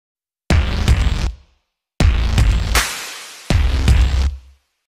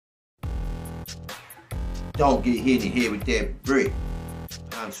Don't get hit in the head with that brick.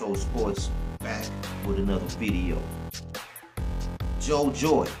 Honcho Sports back with another video. Joe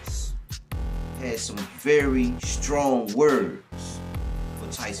Joyce had some very strong words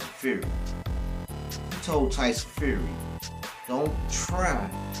for Tyson Fury. He told Tyson Fury, don't try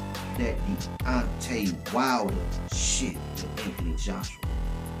that Deontay Wilder shit with Anthony Joshua.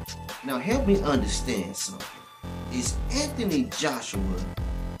 Now help me understand something. Is Anthony Joshua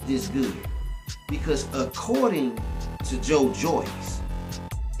this good? Because according to Joe Joyce,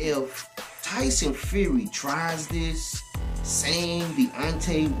 if Tyson Fury tries this same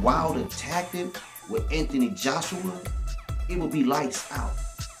Deontay Wilder tactic with Anthony Joshua, it will be lights out.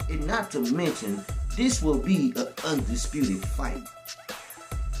 And not to mention, this will be an undisputed fight.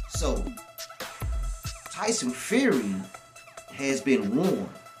 So, Tyson Fury has been warned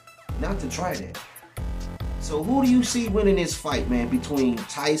not to try that. So who do you see winning this fight, man, between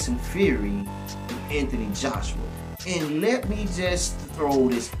Tyson Fury and Anthony Joshua? And let me just throw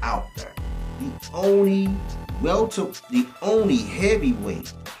this out there. The only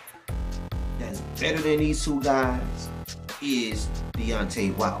heavyweight that's better than these two guys is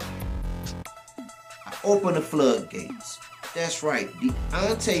Deontay Wilder. I open the floodgates. That's right,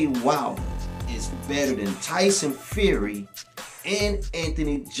 Deontay Wilder is better than Tyson Fury and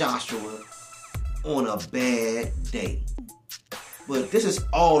Anthony Joshua on a bad day. But this is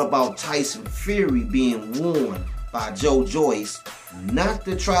all about Tyson Fury being warned by Joe Joyce not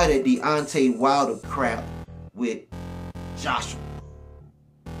to try that Deontay Wilder crap with Joshua.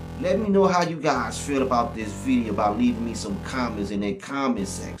 Let me know how you guys feel about this video, about leaving me some comments in that comment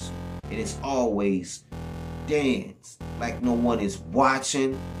section. And as always, dance like no one is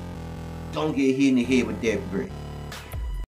watching. Don't get hit in the head with that brick.